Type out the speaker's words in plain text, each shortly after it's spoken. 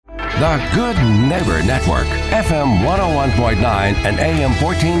The Good Neighbor Network, FM 101.9 and AM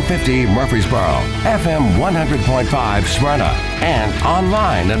 1450 Murfreesboro, FM 100.5 Smyrna, and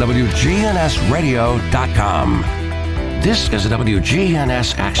online at WGNSradio.com. This is the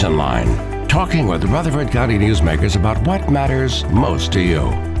WGNS Action Line, talking with Rutherford County newsmakers about what matters most to you.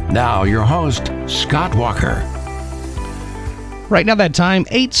 Now, your host, Scott Walker. Right now, that time,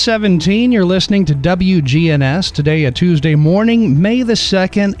 8:17, you're listening to WGNS. Today, a Tuesday morning, May the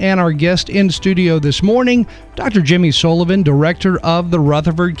 2nd, and our guest in studio this morning, Dr. Jimmy Sullivan, Director of the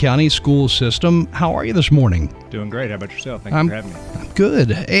Rutherford County Schools System. How are you this morning? Doing great. How about yourself? Thank you for having me. I'm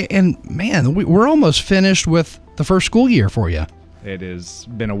good. And, man, we're almost finished with the first school year for you. It has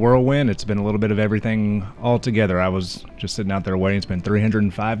been a whirlwind. It's been a little bit of everything all together. I was just sitting out there waiting. It's been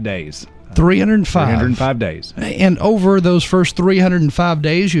 305 days. 305 days. And over those first 305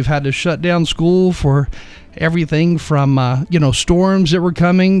 days, you've had to shut down school for everything from, storms that were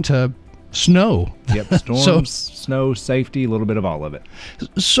coming to snow. Yep, storms, snow, safety, a little bit of all of it.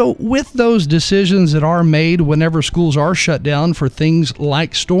 So with those decisions that are made whenever schools are shut down for things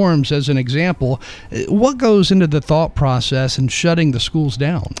like storms, as an example, what goes into the thought process in shutting the schools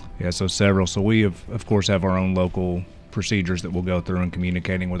down? Yeah, so several. So we, of course, have our own local procedures that we'll go through and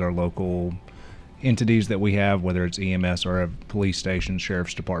communicating with our local entities that we have, whether it's EMS or a police station,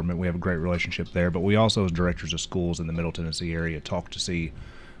 sheriff's department. We have a great relationship there. But we also, as directors of schools in the Middle Tennessee area, talk to see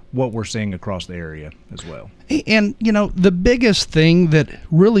what we're seeing across the area as well. And, the biggest thing that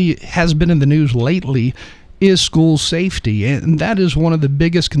really has been in the news lately is school safety. And that is one of the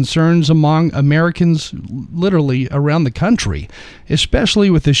biggest concerns among Americans literally around the country,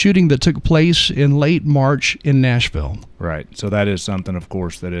 especially with the shooting that took place in late March in Nashville. Right. So that is something, of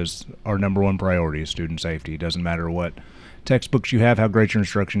course, that is our number one priority is student safety. It doesn't matter what textbooks you have, how great your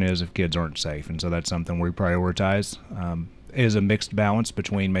instruction is if kids aren't safe. And so that's something we prioritize. Is a mixed balance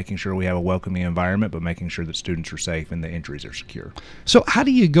between making sure we have a welcoming environment, but making sure that students are safe and the entries are secure. So how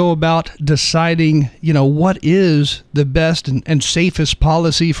do you go about deciding, what is the best and safest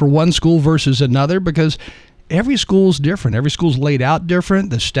policy for one school versus another? Because every school's different. Every school's laid out different.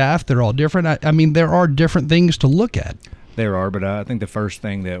 The staff, they're all different. I mean, there are different things to look at. There are, but I think the first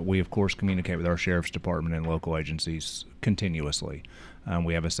thing that we, of course, communicate with our sheriff's department and local agencies continuously.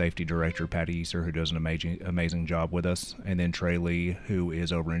 We have a safety director, Patty Easer, who does an amazing job with us, and then Trey Lee, who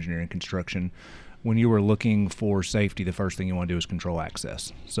is over engineering construction. When you are looking for safety, the first thing you want to do is control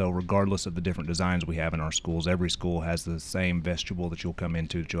access. So regardless of the different designs we have in our schools, every school has the same vestibule that you'll come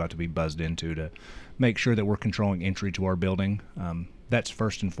into, that you'll have to be buzzed into to make sure that we're controlling entry to our building. That's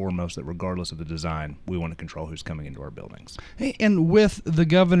first and foremost, that regardless of the design, we want to control who's coming into our buildings. And with the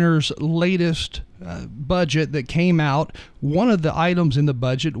governor's latest budget that came out, one of the items in the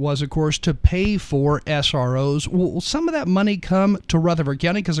budget was, of course, to pay for SROs. Will some of that money come to Rutherford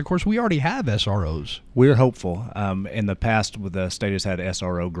County? Because, of course, we already have SROs. We're hopeful. In the past, the state has had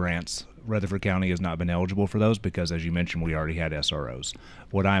SRO grants. Rutherford County has not been eligible for those because, as you mentioned, we already had SROs.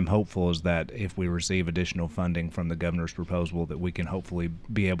 What I'm hopeful is that if we receive additional funding from the governor's proposal, that we can hopefully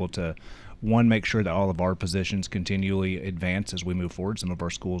be able to, one, make sure that all of our positions continually advance as we move forward. Some of our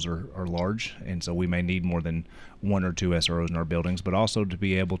schools are large, and so we may need more than one or two SROs in our buildings, but also to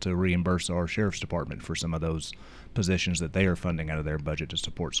be able to reimburse our sheriff's department for some of those positions that they are funding out of their budget to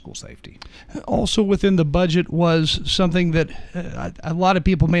support school safety. Also within the budget was something that a lot of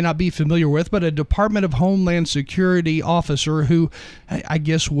people may not be familiar with, but a Department of Homeland Security officer who I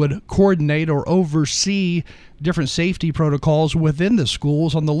guess would coordinate or oversee different safety protocols within the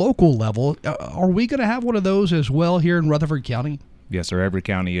schools on the local level. Are we going to have one of those as well here in Rutherford County? Yes, sir. Every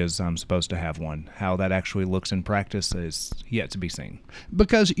county is supposed to have one. How that actually looks in practice is yet to be seen.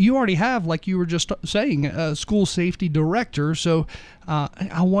 Because you already have, like you were just saying, a school safety director. So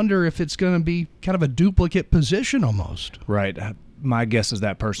I wonder if it's going to be kind of a duplicate position almost. Right. My guess is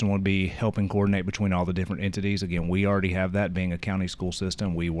that person would be helping coordinate between all the different entities. Again, we already have that being a county school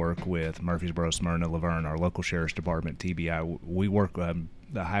system. We work with Murfreesboro, Smyrna, Laverne, our local sheriff's department, TBI. We work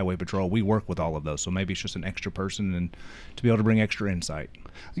the highway patrol. We work with all of those. So maybe it's just an extra person and to be able to bring extra insight.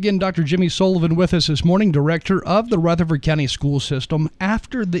 Again, Dr. Jimmy Sullivan with us this morning, director of the Rutherford County School System.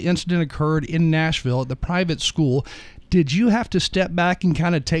 After the incident occurred in Nashville at the private school, did you have to step back and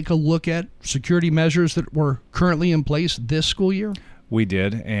kind of take a look at security measures that were currently in place this school year? We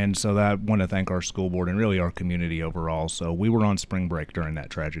did, and so I want to thank our school board and really our community overall. So we were on spring break during that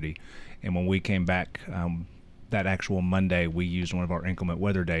tragedy, and when we came back that actual Monday, we used one of our inclement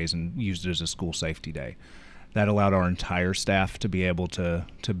weather days and used it as a school safety day. That allowed our entire staff to be able to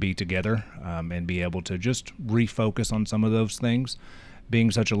be together and be able to just refocus on some of those things. being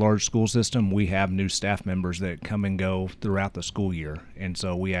such a large school system, we have new staff members that come and go throughout the school year. And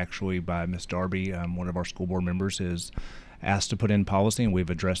so we actually, by Ms. Darby, one of our school board members, is asked to put in policy, and we've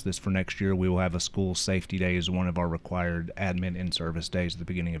addressed this for next year. We will have a school safety day as one of our required admin in-service days at the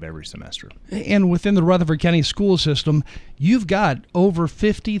beginning of every semester. And within the Rutherford County school system, you've got over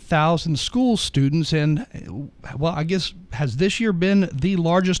 50,000 school students, and, well, I guess, has this year been the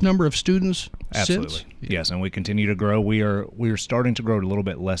largest number of students Absolutely. since? Yes, and we continue to grow. We are starting to grow at a little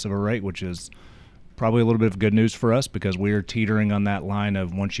bit less of a rate, which is probably a little bit of good news for us, because we are teetering on that line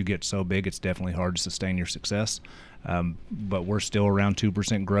of once you get so big, it's definitely hard to sustain your success. But we're still around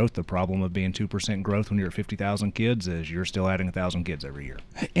 2% growth. The problem of being 2% growth when you're at 50,000 kids is you're still adding 1,000 kids every year.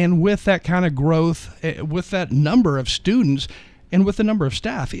 And with that kind of growth, with that number of students, and with the number of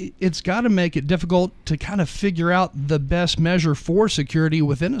staff, it's got to make it difficult to kind of figure out the best measure for security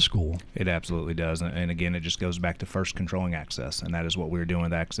within a school. It absolutely does. And again, it just goes back to first controlling access. And that is what we're doing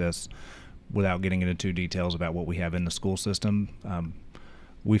with access. Without getting into too details about what we have in the school system,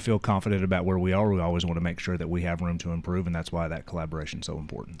 we feel confident about where we are. We always want to make sure that we have room to improve, and that's why that collaboration is so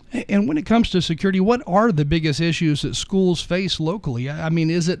important. And when it comes to security, what are the biggest issues that schools face locally? I mean,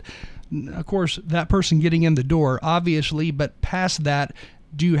 is it, of course, that person getting in the door, obviously, but past that,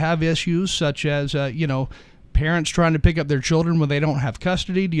 do you have issues such as, parents trying to pick up their children when they don't have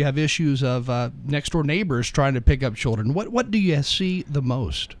custody? Do you have issues of next-door neighbors trying to pick up children? What do you see the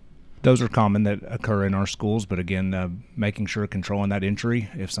most? Those are common that occur in our schools, but again, making sure controlling that entry.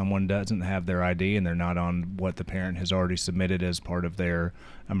 If someone doesn't have their ID and they're not on what the parent has already submitted as part of their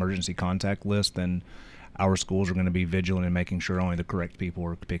emergency contact list, then our schools are going to be vigilant in making sure only the correct people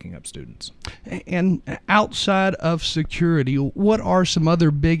are picking up students. And outside of security, what are some other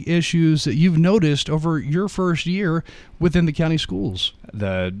big issues that you've noticed over your first year within the county schools?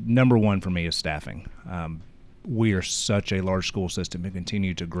 The number one for me is staffing. We are such a large school system and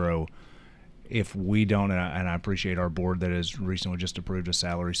continue to grow. If we don't, and I appreciate our board that has recently just approved a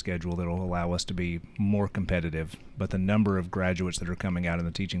salary schedule that will allow us to be more competitive, but the number of graduates that are coming out in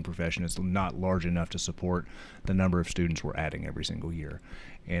the teaching profession is not large enough to support the number of students we're adding every single year.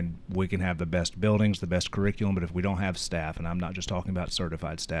 And we can have the best buildings, the best curriculum, but if we don't have staff, and I'm not just talking about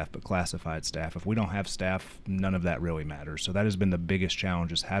certified staff, but classified staff, if we don't have staff, none of that really matters. So that has been the biggest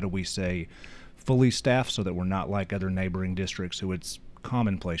challenge, is how do we say fully staffed so that we're not like other neighboring districts who it's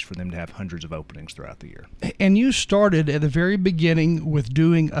commonplace for them to have hundreds of openings throughout the year. And you started at the very beginning with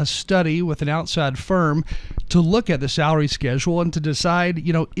doing a study with an outside firm to look at the salary schedule and to decide,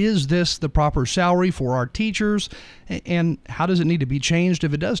 is this the proper salary for our teachers, and how does it need to be changed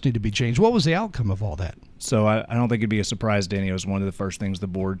if it does need to be changed? What was the outcome of all that? So I don't think it'd be a surprise to any. It was one of the first things the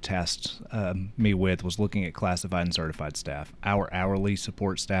board tasked me with, was looking at classified and certified staff. Our hourly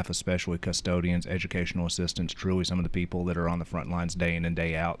support staff, especially custodians, educational assistants, truly some of the people that are on the front lines day in and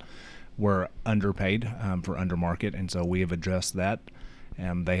day out, were underpaid for under market, and so we have addressed that.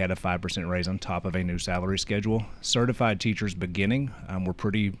 They had a 5% raise on top of a new salary schedule. Certified teachers beginning,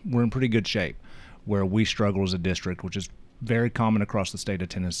 we're in pretty good shape. Where we struggle as a district, which is very common across the state of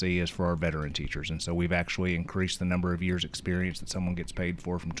Tennessee, is for our veteran teachers. And so we've actually increased the number of years experience that someone gets paid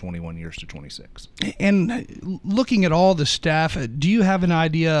for from 21 years to 26. And looking at all the staff, do you have an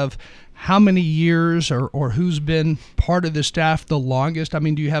idea of how many years or who's been part of the staff the longest? I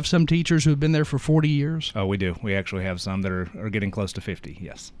mean, do you have some teachers who have been there for 40 years? Oh, we do. We actually have some that are getting close to 50,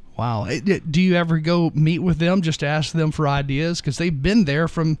 yes. Wow. Do you ever go meet with them just to ask them for ideas? Because they've been there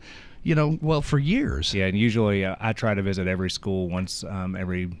from for years. Yeah, and usually I try to visit every school once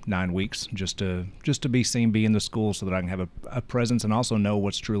every 9 weeks just to be seen, be in the school, so that I can have a presence and also know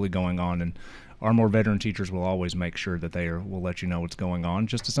what's truly going on. And our more veteran teachers will always make sure that will let you know what's going on,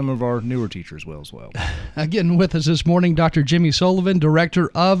 just as some of our newer teachers will as well. Again, with us this morning, Dr. Jimmy Sullivan, director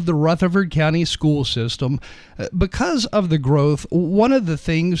of the Rutherford County School System. Because of the growth, one of the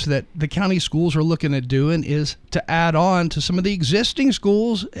things that the county schools are looking at doing is to add on to some of the existing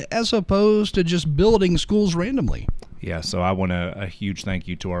schools as opposed to just building schools randomly. Yeah, so I want a huge thank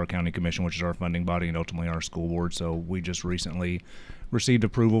you to our county commission, which is our funding body, and ultimately our school board. So we just recently received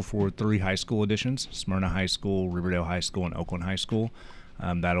approval for 3 high school additions: Smyrna High School, Riverdale High School, and Oakland High School.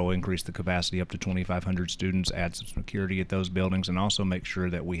 That'll increase the capacity up to 2,500 students, add some security at those buildings, and also make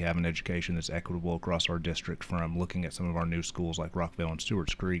sure that we have an education that's equitable across our district, from looking at some of our new schools like Rockville and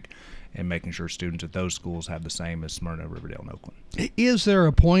Stewart's Creek and making sure students at those schools have the same as Smyrna, Riverdale, and Oakland. Is there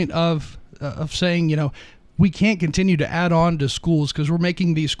a point of saying, we can't continue to add on to schools because we're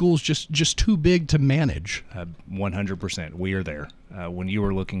making these schools just too big to manage? 100%. We are there. When you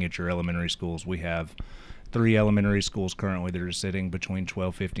are looking at your elementary schools, we have 3 elementary schools currently that are sitting between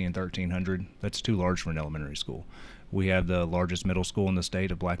 1,250 and 1,300. That's too large for an elementary school. We have the largest middle school in the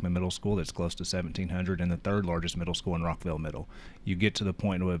state of Blackman Middle School that's close to 1,700, and the third largest middle school in Rockville Middle. You get to the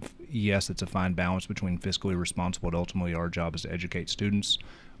point of, yes, it's a fine balance between fiscally responsible, but ultimately our job is to educate students.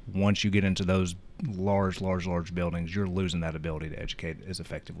 Once you get into those large buildings, you're losing that ability to educate as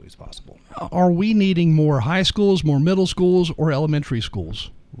effectively as possible. Are we needing more high schools, more middle schools, or elementary schools?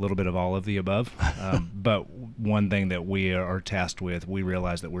 A little bit of all of the above. But one thing that we are tasked with, we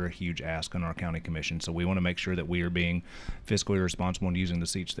realize that we're a huge ask on our county commission. So we want to make sure that we are being fiscally responsible and using the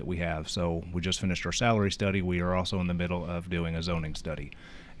seats that we have. So we just finished our salary study. We are also in the middle of doing a zoning study.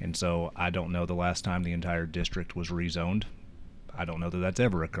 And so I don't know the last time the entire district was rezoned. I don't know that that's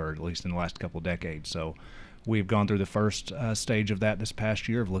ever occurred, at least in the last couple of decades. So we've gone through the first stage of that this past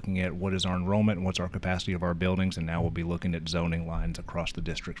year of looking at what is our enrollment and what's our capacity of our buildings, and now we'll be looking at zoning lines across the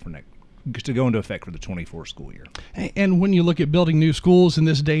district to go into effect for the 24 school year. And when you look at building new schools in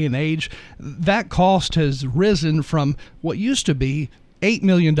this day and age, that cost has risen from what used to be $8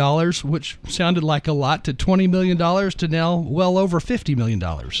 million, which sounded like a lot, to $20 million, to now well over $50 million.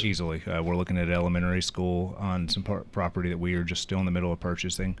 Easily. We're looking at elementary school on some property that we are just still in the middle of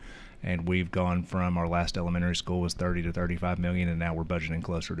purchasing. And we've gone from our last elementary school was 30 to 35 million, and now we're budgeting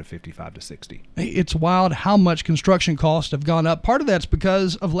closer to 55 to 60. It's wild how much construction costs have gone up. Part of that's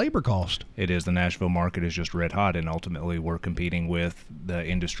because of labor cost. It is. The Nashville market is just red hot, and ultimately we're competing with the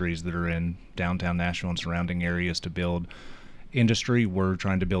industries that are in downtown Nashville and surrounding areas to build industry. We're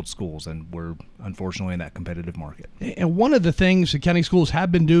trying to build schools, and we're unfortunately in that competitive market. And one of the things the county schools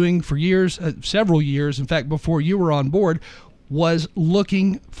have been doing for years, several years, in fact, before you were on board, was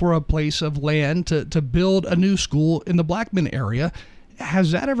looking for a place of land to build a new school in the Blackman area.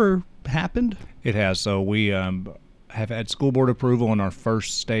 Has that ever happened? It has. So we have had school board approval in our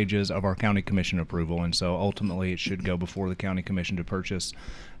first stages of our county commission approval, and so ultimately it should go before the county commission to purchase.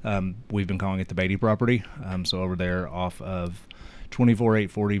 We've been calling it the Beatty property, so over there off of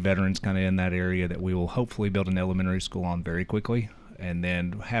 24840 Veterans, kind of in that area, that we will hopefully build an elementary school on very quickly, and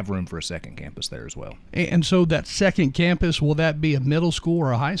then have room for a second campus there as well. And so that second campus, will that be a middle school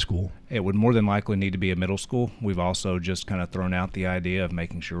or a high school? It would more than likely need to be a middle school. We've also just kind of thrown out the idea of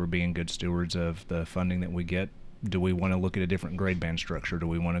making sure we're being good stewards of the funding that we get. Do we want to look at a different grade band structure? Do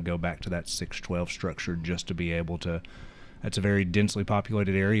we want to go back to that 6-12 structure just to be able to? That's a very densely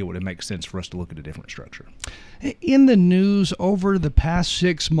populated area. Would it make sense for us to look at a different structure? In the news over the past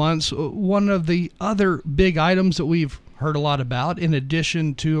 6 months, one of the other big items that we've heard a lot about, in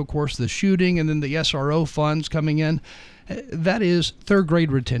addition to, of course, the shooting and then the SRO funds coming in, that is third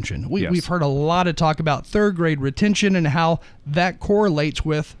grade retention. We've heard a lot of talk about third grade retention and how that correlates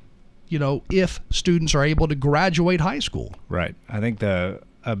with, if students are able to graduate high school. Right. I think a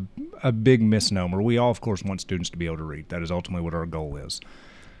big misnomer, we all, of course, want students to be able to read. That is ultimately what our goal is.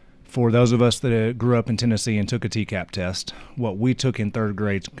 For those of us that grew up in Tennessee and took a TCAP test, what we took in third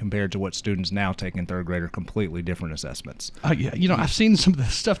grade compared to what students now take in third grade are completely different assessments. I've seen some of the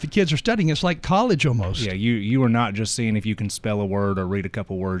stuff the kids are studying. It's like college almost. Yeah, you are not just seeing if you can spell a word or read a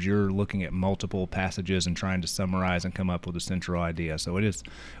couple words. You're looking at multiple passages and trying to summarize and come up with a central idea. So it is,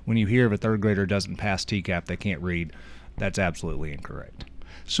 when you hear if a third grader doesn't pass TCAP, they can't read, that's absolutely incorrect.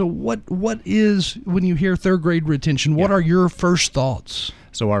 So what is, when you hear third grade retention, what are your first thoughts?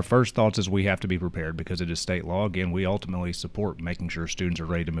 So our first thoughts is we have to be prepared because it is state law. Again, we ultimately support making sure students are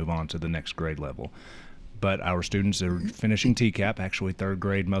ready to move on to the next grade level. But our students are finishing TCAP. Actually, third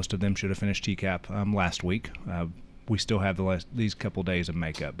grade, most of them should have finished TCAP last week. We still have these couple days of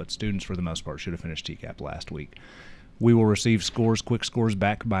makeup, but students, for the most part, should have finished TCAP last week. We will receive quick scores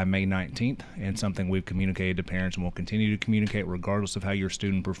back by May 19th, and something we've communicated to parents and will continue to communicate regardless of how your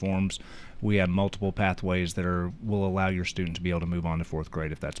student performs. We have multiple pathways that will allow your student to be able to move on to fourth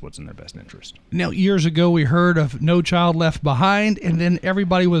grade if that's what's in their best interest. Now, years ago, we heard of No Child Left Behind, and then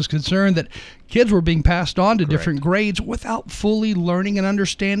everybody was concerned that kids were being passed on to different grades without fully learning and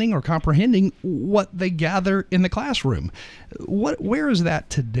understanding or comprehending what they gather in the classroom. Where is that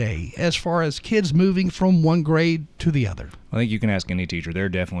today as far as kids moving from one grade to the other? I think you can ask any teacher.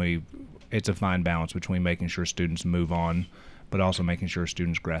 It's a fine balance between making sure students move on, but also making sure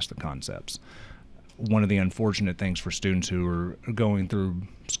students grasp the concepts. One of the unfortunate things for students who are going through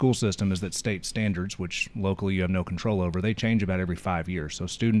school system is that state standards, which locally you have no control over, they change about every 5 years. So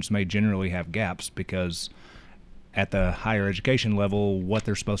students may generally have gaps because at the higher education level, what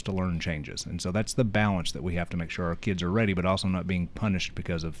they're supposed to learn changes. And so that's the balance that we have to make sure our kids are ready, but also not being punished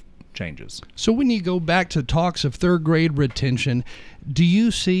because of changes. So when you go back to talks of third grade retention, do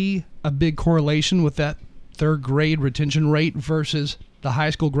you see a big correlation with that third grade retention rate versus the high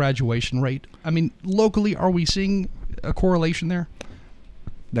school graduation rate? I mean, locally, are we seeing a correlation there?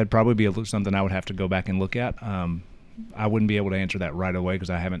 That'd probably be something I would have to go back and look at. I wouldn't be able to answer that right away because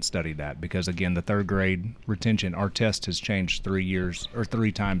I haven't studied that. Because again, the third grade retention, our test has changed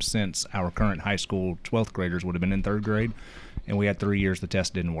 3 times since our current high school 12th graders would have been in third grade, and we had 3 years the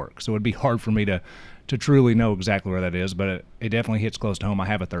test didn't work. So it'd be hard for me to truly know exactly where that is, but it definitely hits close to home. I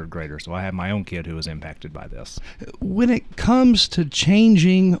have a third grader, so I have my own kid who is impacted by this. When it comes to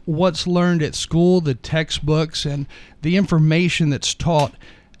changing what's learned at school, the textbooks and the information that's taught,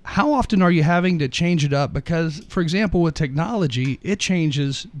 how often are you having to change it up? Because, for example, with technology, it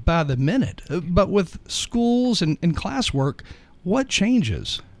changes by the minute. But with schools and classwork, what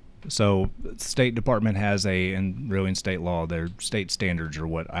changes? So State Department has and really in state law, their state standards are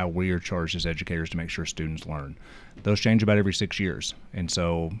what we are charged as educators to make sure students learn. Those change about every 6 years. And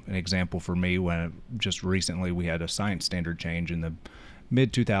so an example for me, when just recently we had a science standard change in the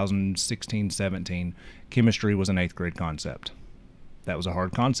mid-2016-17, chemistry was an 8th grade concept. That was a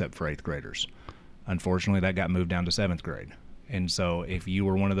hard concept for 8th graders. Unfortunately, that got moved down to 7th grade. And so if you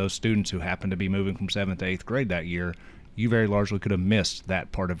were one of those students who happened to be moving from 7th to 8th grade that year, you very largely could have missed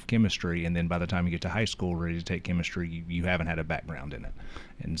that part of chemistry, and then by the time you get to high school ready to take chemistry, you haven't had a background in it.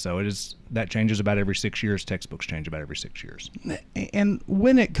 And so that changes about every 6 years. Textbooks change about every 6 years. And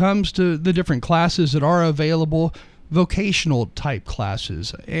when it comes to the different classes that are available, vocational type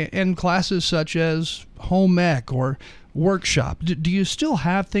classes and classes such as home ec or workshop, do you still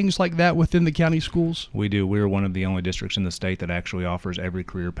have things like that within the county schools? We do. We're one of the only districts in the state that actually offers every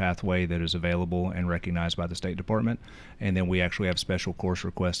career pathway that is available and recognized by the State Department. And then we actually have special course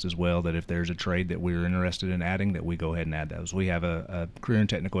requests as well, that if there's a trade that we're interested in adding, that we go ahead and add those. We have a career and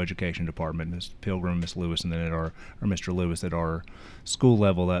technical education department, Ms. Pilgrim, Ms. Lewis, and then or Mr. Lewis at our school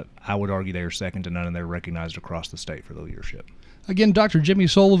level that I would argue they are second to none, and they're recognized across the state for the leadership. Again, Dr. Jimmy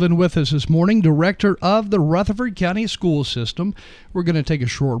Sullivan with us this morning, director of the Rutherford County School System. We're going to take a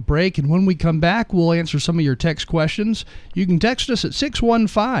short break, and when we come back, we'll answer some of your text questions. You can text us at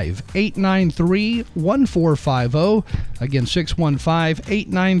 615-893-1450. Again,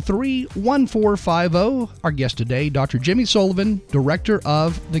 615-893-1450. Our guest today, Dr. Jimmy Sullivan, director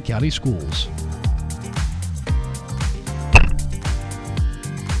of the county schools.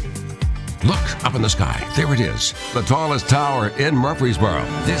 Look up in the sky. There it is. The tallest tower in Murfreesboro.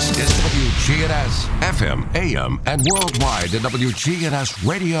 This is WGNS, FM, AM, and worldwide at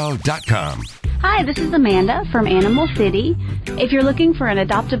WGNSradio.com. Hi, this is Amanda from Animal City. If you're looking for an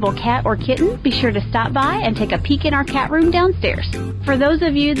adoptable cat or kitten, be sure to stop by and take a peek in our cat room downstairs. For those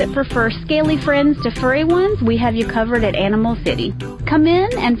of you that prefer scaly friends to furry ones, we have you covered at Animal City. Come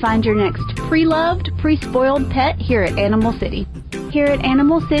in and find your next pre-loved, pre-spoiled pet here at Animal City. Here at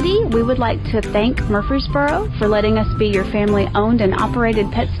Animal City, we would like to thank Murfreesboro for letting us be your family-owned and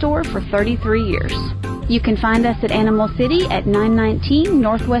operated pet store for 33 years. You can find us at Animal City at 919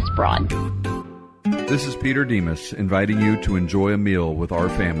 Northwest Broad. This is Peter Demas inviting you to enjoy a meal with our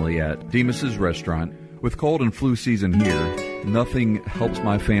family at Demas's Restaurant. With cold and flu season here, nothing helps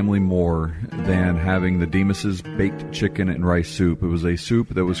my family more than having the Demas's baked chicken and rice soup. It was a soup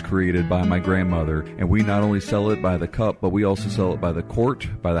that was created by my grandmother, and we not only sell it by the cup, but we also sell it by the quart,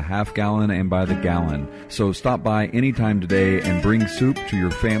 by the half gallon, and by the gallon. So stop by anytime today and bring soup to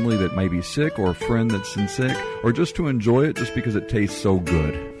your family that may be sick, or a friend that's sick, or just to enjoy it just because it tastes so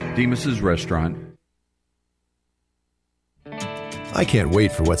good. Demas's Restaurant. I can't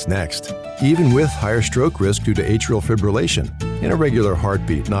wait for what's next. Even with higher stroke risk due to atrial fibrillation and irregular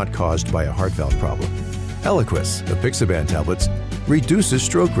heartbeat not caused by a heart valve problem, Eliquis, the Apixaban tablets, reduces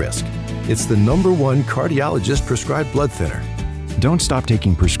stroke risk. It's the #1 cardiologist-prescribed blood thinner. Don't stop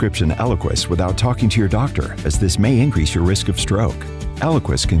taking prescription Eliquis without talking to your doctor, as this may increase your risk of stroke.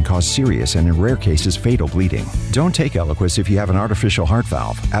 Eliquis can cause serious and, in rare cases, fatal bleeding. Don't take Eliquis if you have an artificial heart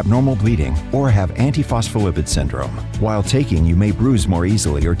valve, abnormal bleeding, or have antiphospholipid syndrome. While taking, you may bruise more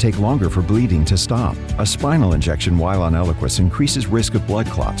easily or take longer for bleeding to stop. A spinal injection while on Eliquis increases risk of blood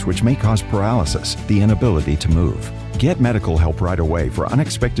clots, which may cause paralysis, the inability to move. Get medical help right away for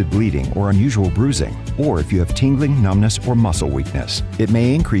unexpected bleeding or unusual bruising, or if you have tingling, numbness, or muscle weakness. It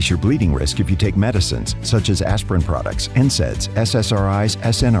may increase your bleeding risk if you take medicines such as aspirin products, NSAIDs, SSRIs,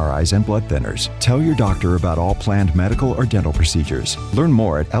 SNRIs, and blood thinners. Tell your doctor about all planned medical or dental procedures. Learn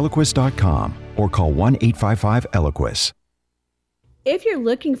more at Eliquis.com or call 1-855-ELIQUIS. If you're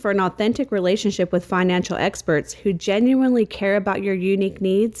looking for an authentic relationship with financial experts who genuinely care about your unique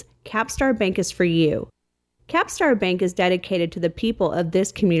needs, Capstar Bank is for you. Capstar Bank is dedicated to the people of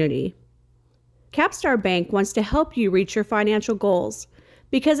this community. Capstar Bank wants to help you reach your financial goals,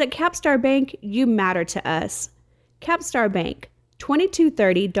 because at Capstar Bank, you matter to us. Capstar Bank,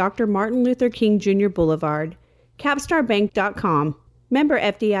 2230 Dr. Martin Luther King Jr. Boulevard, capstarbank.com. Member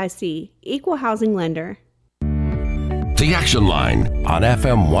FDIC, Equal Housing Lender. The Action Line on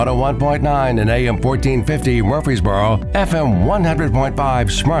FM 101.9 and AM 1450 Murfreesboro, FM 100.5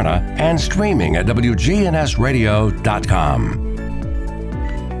 Smyrna, and streaming at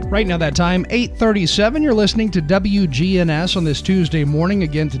WGNSradio.com. Right now that time, 8:37. You're listening to WGNS on this Tuesday morning.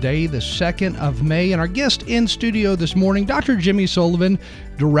 Again today, the 2nd of May. And our guest in studio this morning, Dr. Jimmy Sullivan,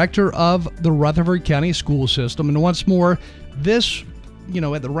 Director of the Rutherford County School System. And once more, this,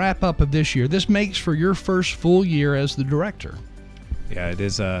 at the wrap up of this year, this makes for your first full year as the director. Yeah, it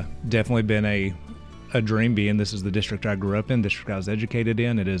has definitely been a dream, being this is the district I grew up in, district I was educated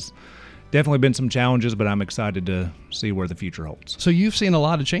in. It has definitely been some challenges, but I'm excited to see where the future holds. So you've seen a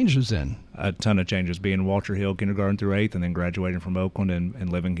lot of changes then? A ton of changes, being Walter Hill, kindergarten through 8th, and then graduating from Oakland and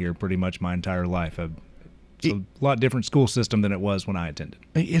living here pretty much my entire life. It's a lot different school system than it was when I attended.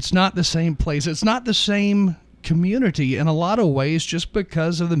 It's not the same place. It's not the same community in a lot of ways, just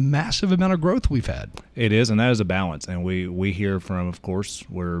because of the massive amount of growth we've had. It is, and that is a balance. And we hear from, of course,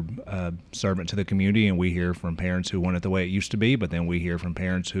 we're a servant to the community, and we hear from parents who want it the way it used to be, but then we hear from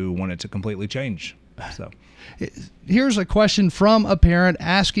parents who want it to completely change. So here's a question from a parent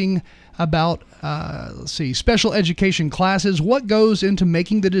asking about special education classes. What goes into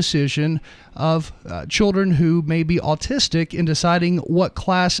making the decision of children who may be autistic in deciding what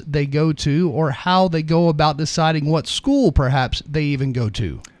class they go to, or how they go about deciding what school perhaps they even go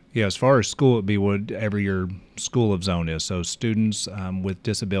to? Yeah, as far as school, it'd be whatever your school of zone is. So students with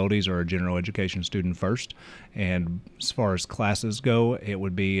disabilities are a general education student first. And as far as classes go, it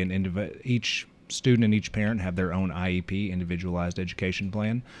would be each student and each parent have their own IEP, individualized education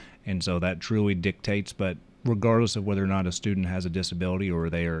plan. And so that truly dictates, but regardless of whether or not a student has a disability, or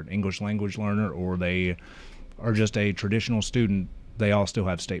they are an English language learner, or they are just a traditional student, they all still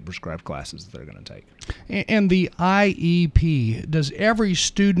have state prescribed classes that they're going to take. And the IEP, does every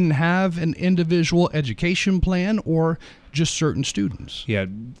student have an individual education plan, or just certain students? Yeah,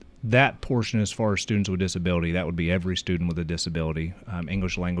 that portion, as far as students with disability, that would be every student with a disability.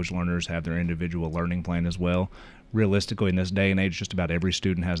 English language learners have their individual learning plan as well. Realistically, in this day and age, just about every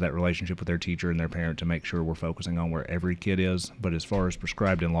student has that relationship with their teacher and their parent to make sure we're focusing on where every kid is. But as far as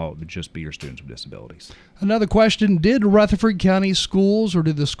prescribed in law, it would just be your students with disabilities. Another question, did Rutherford County Schools, or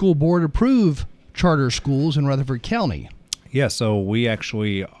did the school board approve charter schools in Rutherford County? Yeah, so we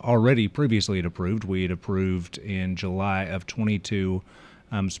actually already previously had approved. We had approved in July of 22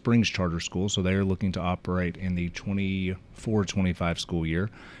 Springs Charter School, so they're looking to operate in the 24-25 school year.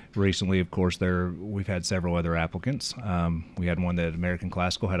 Recently, of course, we've had several other applicants. We had one that American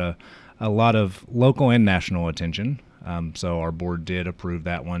Classical had a lot of local and national attention, so our board did approve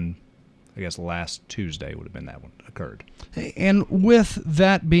that one. I guess last Tuesday would have been that one occurred. And with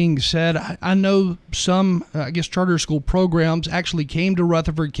that being said, I know some, charter school programs actually came to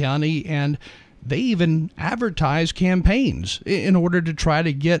Rutherford County, and they even advertise campaigns in order to try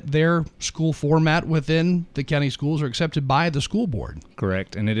to get their school format within the county schools, or accepted by the school board.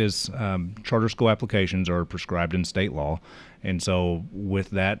 Correct. And it is, charter school applications are prescribed in state law. And so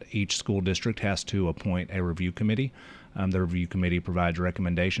with that, each school district has to appoint a review committee. The review committee provides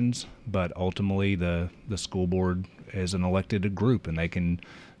recommendations, but ultimately the school board is an elected group, and they can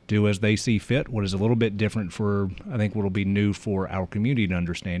do as they see fit. What is a little bit different I think what will be new for our community to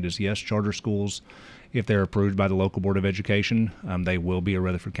understand is, yes, charter schools, if they're approved by the local board of education, they will be a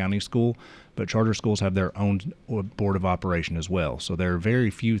Rutherford County school, but charter schools have their own board of operation as well. So there are very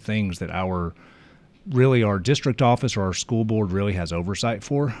few things that our district office or our school board really has oversight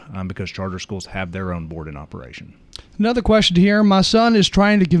for, because charter schools have their own board in operation. Another question here. My son is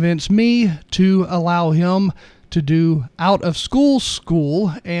trying to convince me to allow him to do out of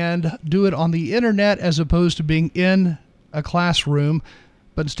school and do it on the internet, as opposed to being in a classroom,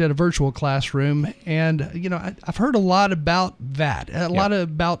 but instead a virtual classroom. And, I've heard a lot about that, a lot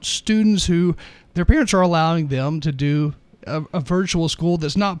about students who their parents are allowing them to do a virtual school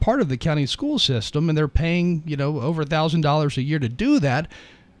that's not part of the county school system, and they're paying, over $1,000 a year to do that,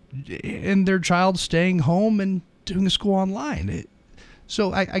 and their child's staying home and doing the school online.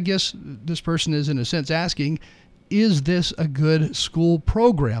 So I guess this person is, in a sense, asking, is this a good school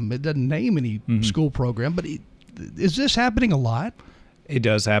program? It doesn't name any school program, but is this happening a lot? It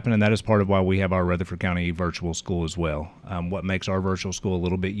does happen, and that is part of why we have our Rutherford County virtual school as well. What makes our virtual school a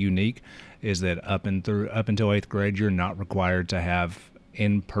little bit unique is that up until 8th grade, you're not required to have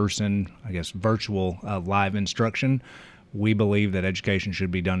in-person, virtual live instruction. We believe that education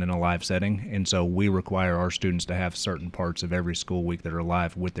should be done in a live setting, and so we require our students to have certain parts of every school week that are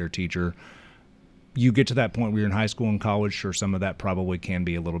live with their teacher. You get to that point where you're in high school and college, sure, some of that probably can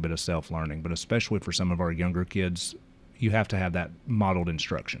be a little bit of self-learning, but especially for some of our younger kids, you have to have that modeled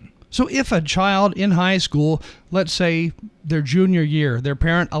instruction. So if a child in high school, let's say their junior year, their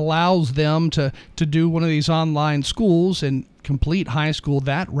parent allows them to do one of these online schools and complete high school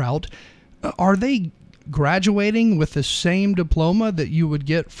that route, are they graduating with the same diploma that you would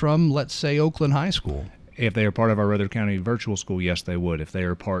get from, let's say, Oakland High School? If they are part of our Rutherford County virtual school, yes, they would. If they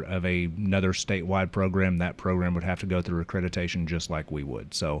are part of another statewide program, that program would have to go through accreditation just like we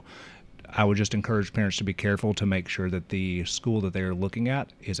would. So I would just encourage parents to be careful to make sure that the school that they're looking at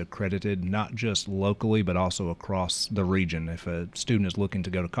is accredited not just locally but also across the region. If a student is looking to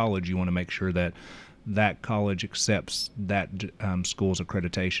go to college, you want to make sure that that college accepts that school's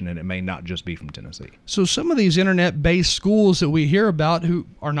accreditation, and it may not just be from Tennessee. So some of these internet-based schools that we hear about who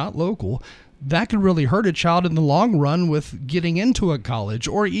are not local, that could really hurt a child in the long run with getting into a college,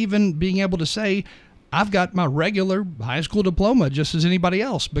 or even being able to say, I've got my regular high school diploma just as anybody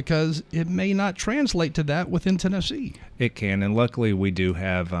else, because it may not translate to that within Tennessee. It can, and luckily we do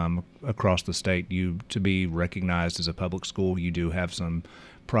have across the state, to be recognized as a public school, you do have some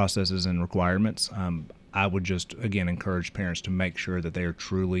processes and requirements. I would just, again, encourage parents to make sure that they are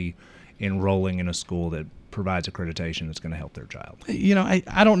truly enrolling in a school that provides accreditation that's going to help their child. You know,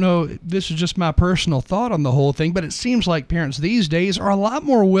 I don't know, this is just my personal thought on the whole thing, but it seems like parents these days are a lot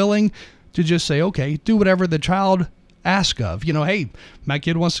more willing to just say, okay, do whatever the child asks of. You know, hey, my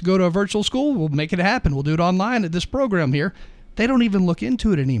kid wants to go to a virtual school, we'll make it happen. We'll do it online at this program here. They don't even look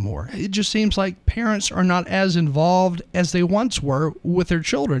into it anymore. It just seems like parents are not as involved as they once were with their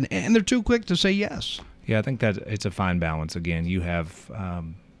children, and they're too quick to say yes. Yeah, I think that it's a fine balance. Again, you have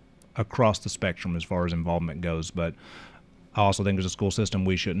across the spectrum as far as involvement goes, but I also think as a school system,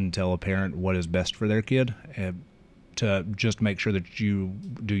 we shouldn't tell a parent what is best for their kid. To just make sure that you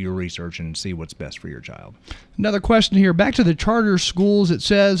do your research and see what's best for your child. Another question here. Back to the charter schools, it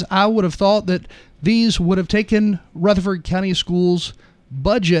says, I would have thought that these would have taken Rutherford County Schools'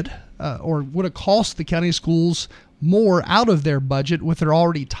 budget or would have cost the county schools more out of their budget with their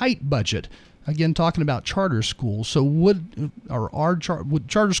already tight budget. Again, talking about charter schools. So would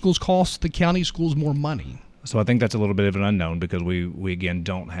charter schools cost the county schools more money? So I think that's a little bit of an unknown because we again,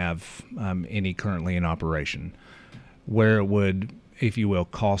 don't have any currently in operation. Where it would, if you will,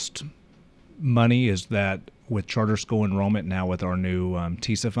 cost money is that with charter school enrollment now with our new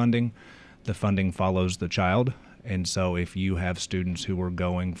TISA funding, the funding follows the child. And so if you have students who are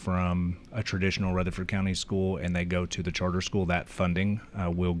going from a traditional Rutherford County school and they go to the charter school, that funding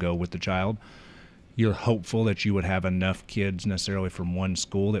will go with the child. You're hopeful that you would have enough kids necessarily from one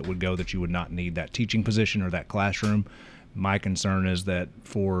school that would go that you would not need that teaching position or that classroom. My concern is that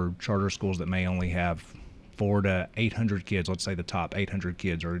for charter schools that may only have 400 to 800 kids, let's say the top 800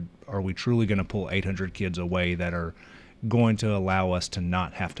 kids, are we truly going to pull 800 kids away that are going to allow us to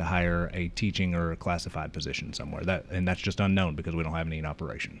not have to hire a teaching or a classified position somewhere? That's just unknown because we don't have any in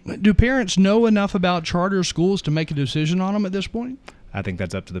operation. Do parents know enough about charter schools to make a decision on them at this point? I think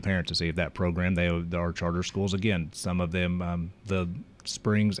that's up to the parent to see if that program, there are charter schools. Again, some of them, the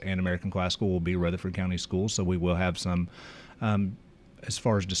Springs and American Class School will be Rutherford County schools, so we will have some as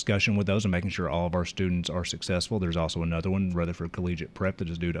far as discussion with those and making sure all of our students are successful. There's also another one, Rutherford Collegiate Prep, that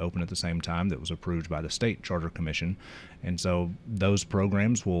is due to open at the same time, that was approved by the State Charter Commission. And so those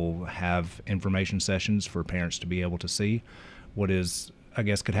programs will have information sessions for parents to be able to see what is, I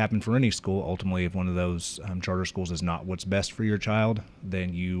guess, could happen for any school. Ultimately, if one of those charter schools is not what's best for your child,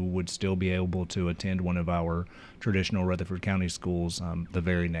 then you would still be able to attend one of our traditional Rutherford County schools the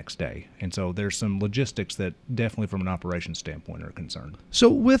very next day. And so there's some logistics that definitely from an operations standpoint are concerned. So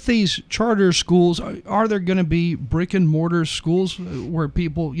with these charter schools, are there going to be brick and mortar schools where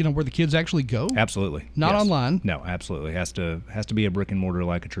people, where the kids actually go? Absolutely. Not yes. online? No, absolutely. Has to be a brick and mortar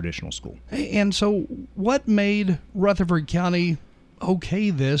like a traditional school. And so what made Rutherford County okay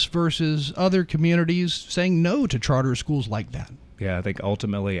this versus other communities saying no to charter schools like that? Yeah, I think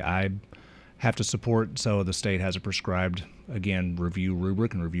ultimately I have to support, so the state has a prescribed, again, review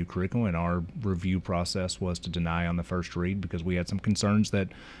rubric and review curriculum, and our review process was to deny on the first read because we had some concerns that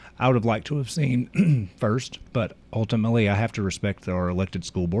I would have liked to have seen first, but ultimately I have to respect our elected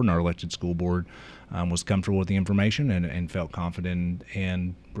school board, and our elected school board was comfortable with the information and felt confident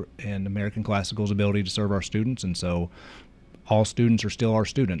in American Classical's ability to serve our students, and so all students are still our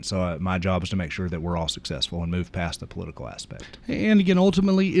students, so my job is to make sure that we're all successful and move past the political aspect. And again,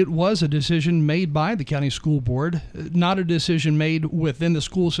 ultimately, it was a decision made by the county school board, not a decision made within the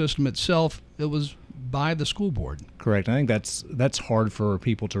school system itself. It was by the school board. Correct. I think that's hard for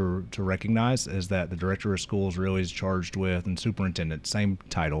people to recognize, is that the director of schools really is charged with, and superintendent, same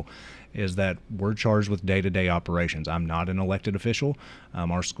title, is that we're charged with day-to-day operations. I'm not an elected official.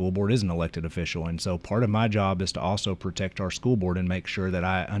 Our school board is an elected official. And so part of my job is to also protect our school board and make sure that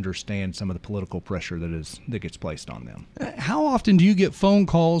I understand some of the political pressure that gets placed on them. How often do you get phone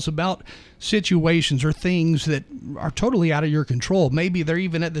calls about situations or things that are totally out of your control? Maybe they're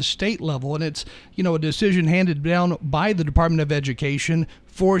even at the state level, and it's, a decision handed down by the Department of Education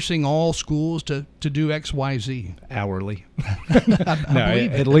forcing all schools to do X, Y, Z. Hourly. No,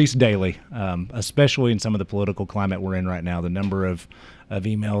 at least daily, especially in some of the political climate we're in right now. The number of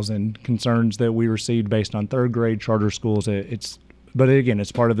emails and concerns that we received based on third grade charter schools, but again,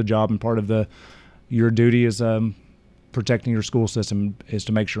 it's part of the job and part of your duty is protecting your school system is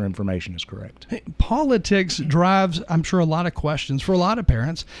to make sure information is correct. Politics drives, I'm sure, a lot of questions for a lot of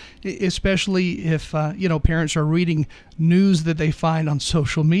parents, especially if, parents are reading news that they find on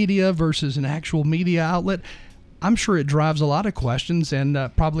social media versus an actual media outlet. I'm sure it drives a lot of questions and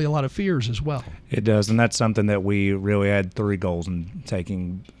probably a lot of fears as well. It does, and that's something that we really had 3 goals in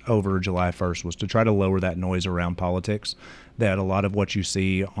taking over July 1st was to try to lower that noise around politics. That a lot of what you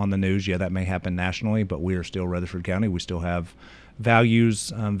see on the news, that may happen nationally, but we are still Rutherford County. We still have value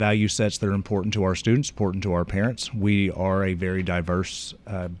sets that are important to our students, important to our parents. We are a very diverse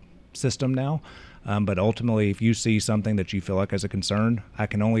system now. But ultimately, if you see something that you feel like is a concern, I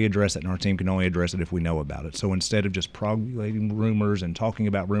can only address it, and our team can only address it if we know about it. So instead of just promulgating rumors and talking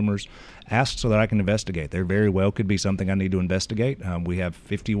about rumors, ask so that I can investigate. There very well could be something I need to investigate. We have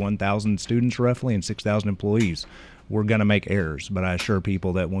 51,000 students roughly and 6,000 employees. We're going to make errors, but I assure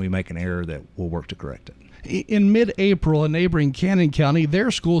people that when we make an error, that we'll work to correct it. In mid-April, a neighboring Cannon County,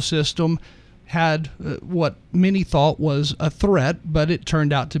 their school system had what many thought was a threat, but it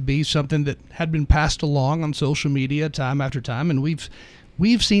turned out to be something that had been passed along on social media time after time, and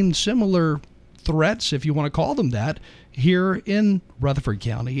we've seen similar threats, if you want to call them that, here in Rutherford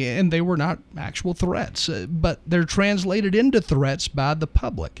County, and they were not actual threats, but they're translated into threats by the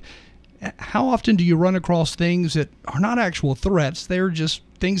public. How often do you run across things that are not actual threats? They're just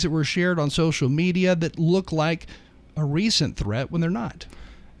things that were shared on social media that look like a recent threat when they're not?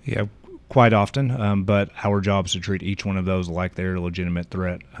 Yeah, quite often, but our job is to treat each one of those like they're a legitimate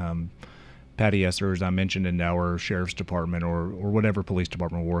threat. Patty Esser, as I mentioned, in our sheriff's department or whatever police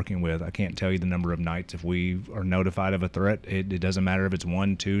department we're working with, I can't tell you the number of nights if we are notified of a threat. It doesn't matter if it's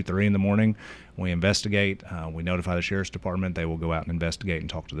 1, 2, 3 in the morning. We investigate. We notify the sheriff's department. They will go out and investigate and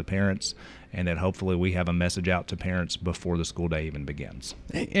talk to the parents, and that hopefully we have a message out to parents before the school day even begins.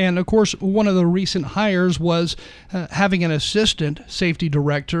 And, of course, one of the recent hires was having an assistant safety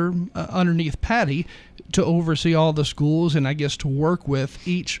director underneath Patty to oversee all the schools and I guess to work with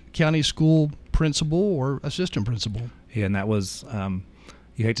each county school principal or assistant principal. Yeah, and that was,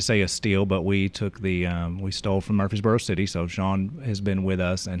 you hate to say a steal, but we took we stole from Murfreesboro City. So Sean has been with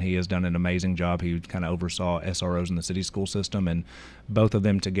us and he has done an amazing job. He kind of oversaw SROs in the city school system, and both of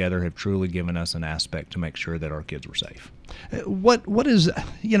them together have truly given us an aspect to make sure that our kids were safe. What is,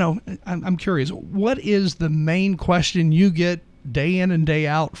 I'm curious, what is the main question you get day in and day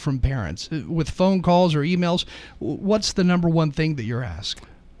out from parents with phone calls or emails? What's the number one thing that you're asked?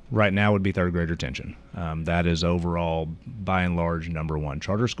 Right now would be third grade retention. That is overall, by and large, number one.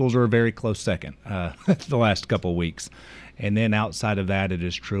 Charter schools are a very close second the last couple of weeks. And then outside of that, it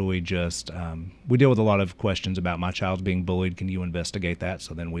is truly just, we deal with a lot of questions about my child's being bullied. Can you investigate that?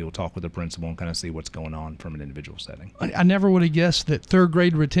 So then we will talk with the principal and kind of see what's going on from an individual setting. I never would have guessed that third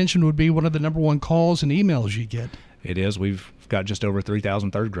grade retention would be one of the number one calls and emails you get. It is. We've got just over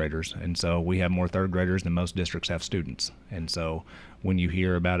 3,000 third graders, and so we have more third graders than most districts have students. And so when you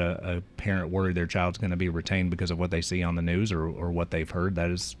hear about a parent worried their child's going to be retained because of what they see on the news or what they've heard,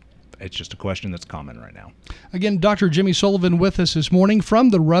 it's just a question that's common right now. Again, Dr. Jimmy Sullivan with us this morning from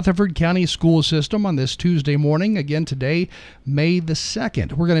the Rutherford County School System on this Tuesday morning. Again, today, May the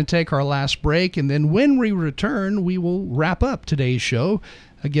 2nd. We're going to take our last break, and then when we return, we will wrap up today's show.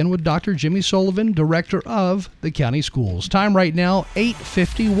 Again, with Dr. Jimmy Sullivan, Director of the County Schools. Time right now,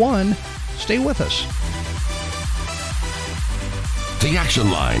 8:51. Stay with us. The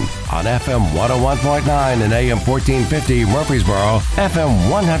Action Line on FM 101.9 and AM 1450 Murfreesboro, FM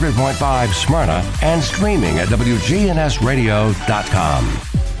 100.5 Smyrna, and streaming at WGNSradio.com.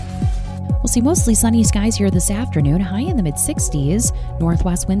 We'll see mostly sunny skies here this afternoon, high in the mid-60s.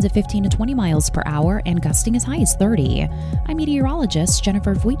 Northwest winds at 15 to 20 miles per hour and gusting as high as 30. I'm meteorologist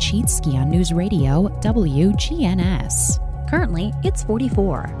Jennifer Wojcicki on News Radio WGNS. Currently, it's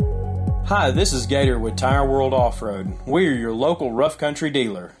 44. Hi, this is Gator with Tire World Off-Road. We are your local rough country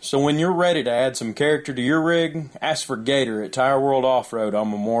dealer. So when you're ready to add some character to your rig, ask for Gator at Tire World Off-Road on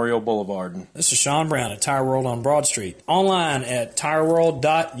Memorial Boulevard. This is Sean Brown at Tire World on Broad Street. Online at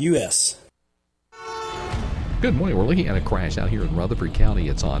tireworld.us. Good morning. We're looking at a crash out here in Rutherford County.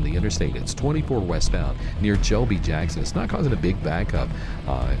 It's on the interstate. It's 24 westbound near Joby Jackson. It's not causing a big backup,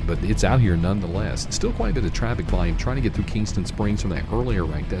 but it's out here nonetheless. Still quite a bit of traffic volume trying to get through Kingston Springs from that earlier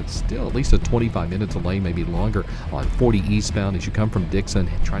wreck. That's still at least a 25-minute delay, maybe longer, on 40 eastbound as you come from Dixon,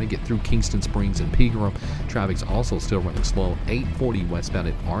 trying to get through Kingston Springs and Pegram. Traffic's also still running slow. 840 westbound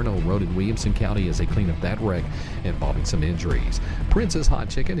at Arnold Road in Williamson County as they clean up that wreck involving some injuries. Princess Hot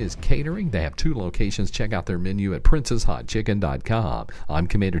Chicken is catering. They have 2 locations. Check out their menu at princesshotchicken.com. I'm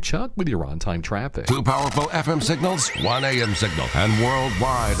Commander Chuck with your on-time traffic. 2 powerful FM signals, 1 AM signal, and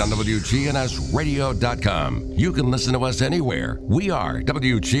worldwide on WGNSradio.com. You can listen to us anywhere. We are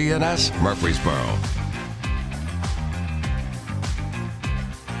WGNS Murfreesboro.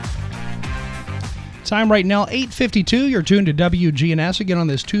 Time right now, 8:52. You're tuned to WGNS again on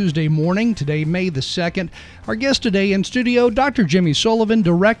this Tuesday morning. Today, May the 2nd. Our guest today in studio, Dr. Jimmy Sullivan,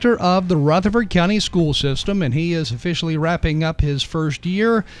 director of the Rutherford County School System, and he is officially wrapping up his first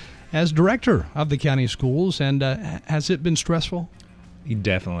year as director of the county schools. And has it been stressful?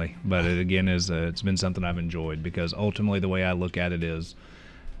 Definitely, but it again is it's been something I've enjoyed, because ultimately the way I look at it is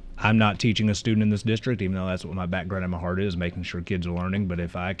I'm not teaching a student in this district, even though that's what my background and my heart is, making sure kids are learning. But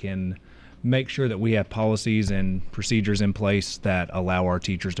if I can make sure that we have policies and procedures in place that allow our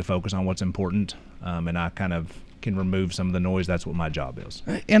teachers to focus on what's important, and I kind of can remove some of the noise, that's what my job is.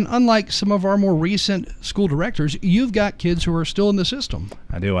 And unlike some of our more recent school directors, you've got kids who are still in the system.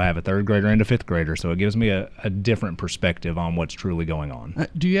 I do. I have a 3rd grader and a 5th grader, so it gives me a different perspective on what's truly going on.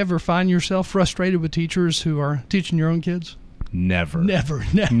 Do you ever find yourself frustrated with teachers who are teaching your own kids? Never. Never.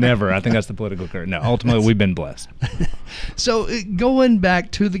 Never. I think that's the political correct. No, ultimately, we've been blessed. So going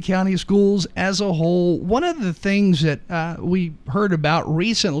back to the county schools as a whole, one of the things that we heard about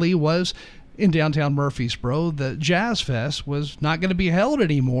recently was in downtown Murfreesboro, the Jazz Fest was not going to be held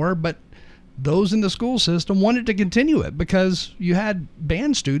anymore, but those in the school system wanted to continue it because you had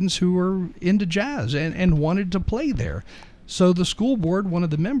band students who were into jazz and wanted to play there. So the school board, one of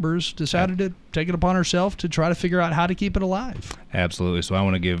the members, decided to take it upon herself to try to figure out how to keep it alive. Absolutely. So I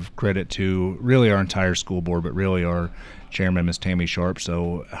want to give credit to really our entire school board, but really our chairman, Miss Tammy Sharp.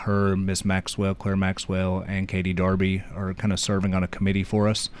 So her, Miss Maxwell, Claire Maxwell, and Katie Darby are kind of serving on a committee for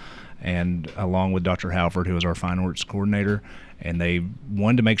us, and along with Dr. Halford, who is our fine arts coordinator. And they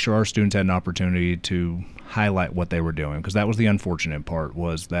wanted to make sure our students had an opportunity to highlight what they were doing, because that was the unfortunate part,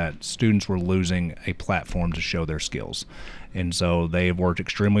 was that students were losing a platform to show their skills. And so they have worked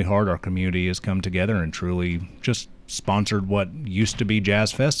extremely hard. Our community has come together and truly just sponsored what used to be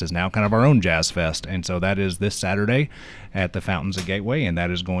Jazz Fest is now kind of our own Jazz Fest. And so that is this Saturday at the Fountains at Gateway, and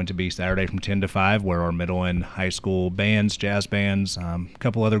that is going to be Saturday from 10 to 5, where our middle and high school bands, jazz bands, a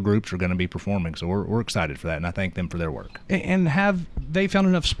couple other groups are going to be performing. So we're excited for that, and I thank them for their work. And have they found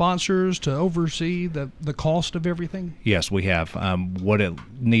enough sponsors to oversee the cost of everything? Yes, we have. What it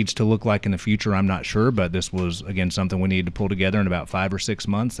needs to look like in the future, I'm not sure, but this was, again, something we needed to pull together in about 5 or 6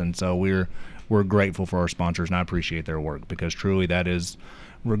 months, and so we're grateful for our sponsors, and I appreciate their work, because truly that is,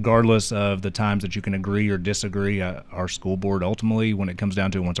 regardless of the times that you can agree or disagree, our school board ultimately, when it comes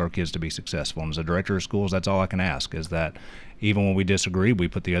down to it, wants our kids to be successful. And as a director of schools, that's all I can ask, is that even when we disagree, we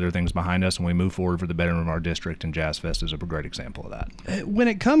put the other things behind us and we move forward for the betterment of our district, and Jazz Fest is a great example of that. When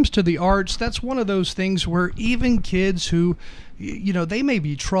it comes to the arts, that's one of those things where even kids who, they may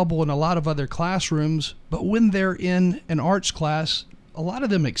be trouble in a lot of other classrooms, but when they're in an arts class, a lot of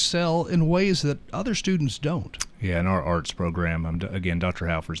them excel in ways that other students don't. Yeah, in our arts program, again, Dr.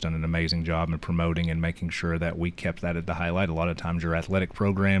 Halford's done an amazing job in promoting and making sure that we kept that at the highlight. A lot of times your athletic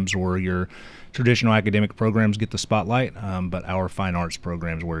programs or your traditional academic programs get the spotlight, but our fine arts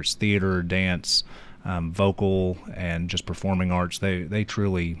programs, where it's theater, dance, vocal, and just performing arts, they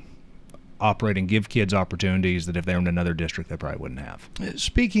truly operate and give kids opportunities that if they were in another district, they probably wouldn't have.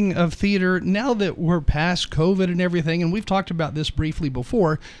 Speaking of theater, now that we're past COVID and everything, and we've talked about this briefly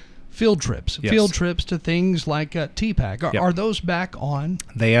before, field trips. Yes. Field trips to things like TPAC. Are those back on?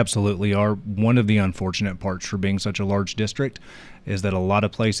 They absolutely are. One of the unfortunate parts for being such a large district is that a lot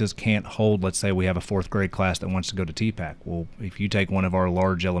of places can't hold, let's say we have a 4th grade class that wants to go to TPAC. Well, if you take one of our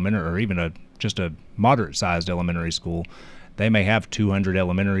large elementary, or even just a moderate-sized elementary school, they may have 200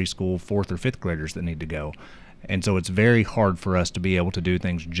 elementary school 4th or 5th graders that need to go. And so it's very hard for us to be able to do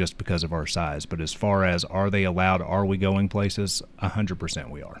things just because of our size. But as far as are they allowed, are we going places, 100%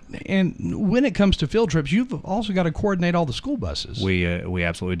 we are. And when it comes to field trips, you've also got to coordinate all the school buses. We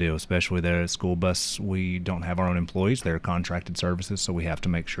absolutely do, especially the school bus. We don't have our own employees. They're contracted services, so we have to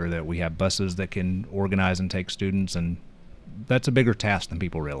make sure that we have buses that can organize and take students, and that's a bigger task than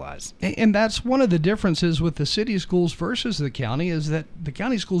people realize. And that's one of the differences with the city schools versus the county, is that the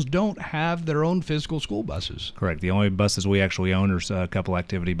county schools don't have their own physical school buses. Correct. The only buses we actually own are a couple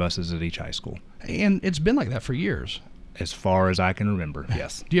activity buses at each high school. And it's been like that for years. As far as I can remember,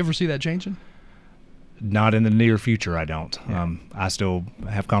 yes. Do you ever see that changing? Not in the near future, I don't. Yeah. I still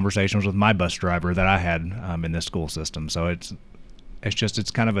have conversations with my bus driver that I had in this school system. So it's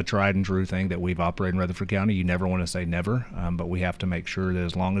kind of a tried and true thing that we've operated in Rutherford County. You never want to say never, but we have to make sure that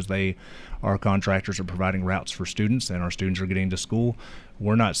as long as our contractors are providing routes for students and our students are getting to school,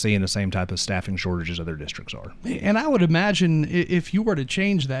 we're not seeing the same type of staffing shortages other districts are. And I would imagine if you were to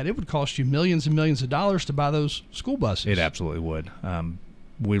change that, it would cost you millions and millions of dollars to buy those school buses. It absolutely would.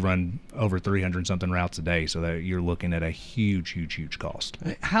 We run over 300-something routes a day, so that you're looking at a huge, huge, huge cost.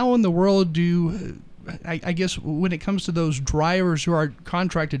 How in the world I guess when it comes to those drivers who are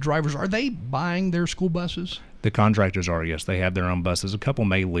contracted drivers, are they buying their school buses? The contractors are, yes. They have their own buses. A couple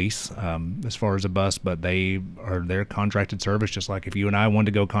may lease as far as a bus, but they're contracted service, just like if you and I wanted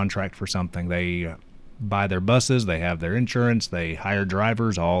to go contract for something. They buy their buses, they have their insurance, they hire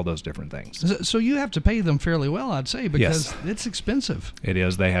drivers, all those different things. So you have to pay them fairly well, I'd say, because it's expensive. It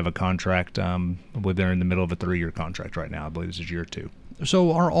is. They have a contract. They're in the middle of a 3-year contract right now. I believe this is year 2.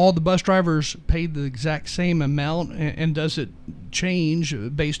 So are all the bus drivers paid the exact same amount, and does it change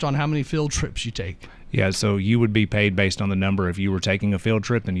based on how many field trips you take? Yeah, so you would be paid based on the number. If you were taking a field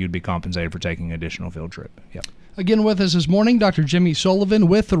trip, then you'd be compensated for taking an additional field trip. Yep. Again with us this morning, Dr. Jimmy Sullivan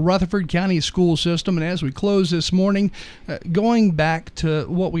with the Rutherford County School System. And as we close this morning, going back to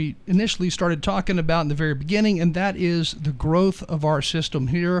what we initially started talking about in the very beginning, and that is the growth of our system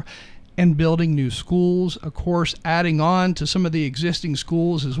here and building new schools. Of course, adding on to some of the existing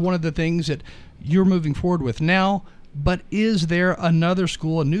schools is one of the things that you're moving forward with now. But is there another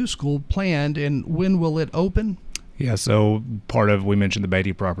school, a new school planned, and when will it open? Yeah, so we mentioned the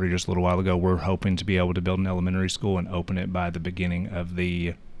Beatty property just a little while ago. We're hoping to be able to build an elementary school and open it by the beginning of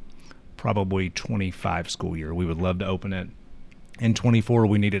the probably 25 school year. We would love to open it in 24.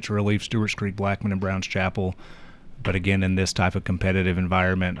 We need it to relieve Stewart's Creek, Blackman, and Browns Chapel. But again, in this type of competitive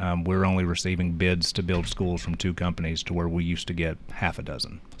environment, we're only receiving bids to build schools from 2 companies to where we used to get half a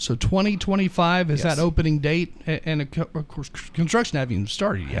dozen. So 2025 is that opening date, and of course, construction hasn't even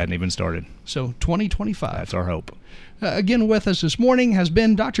started yet. Hadn't even started. So 2025. That's our hope. Again with us this morning has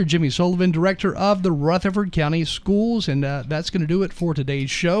been Dr. Jimmy Sullivan, director of the Rutherford County Schools, and that's going to do it for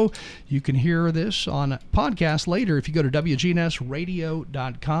today's show. You can hear this on podcast later if you go to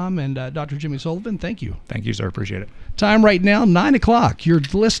WGNSradio.com. And Dr. Jimmy Sullivan, thank you. Thank you, sir. Appreciate it. Time right now, 9 o'clock. You're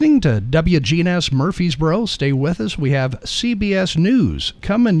listening to WGNS Murfreesboro. Stay with us. We have CBS News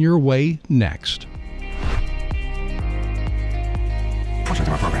coming your way next. Portions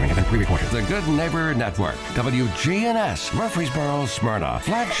of our programming have been pre-recorded. The Good Neighbor Network, WGNS, Murfreesboro, Smyrna,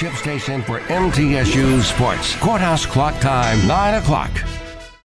 flagship station for MTSU Sports. Courthouse clock time, 9 o'clock.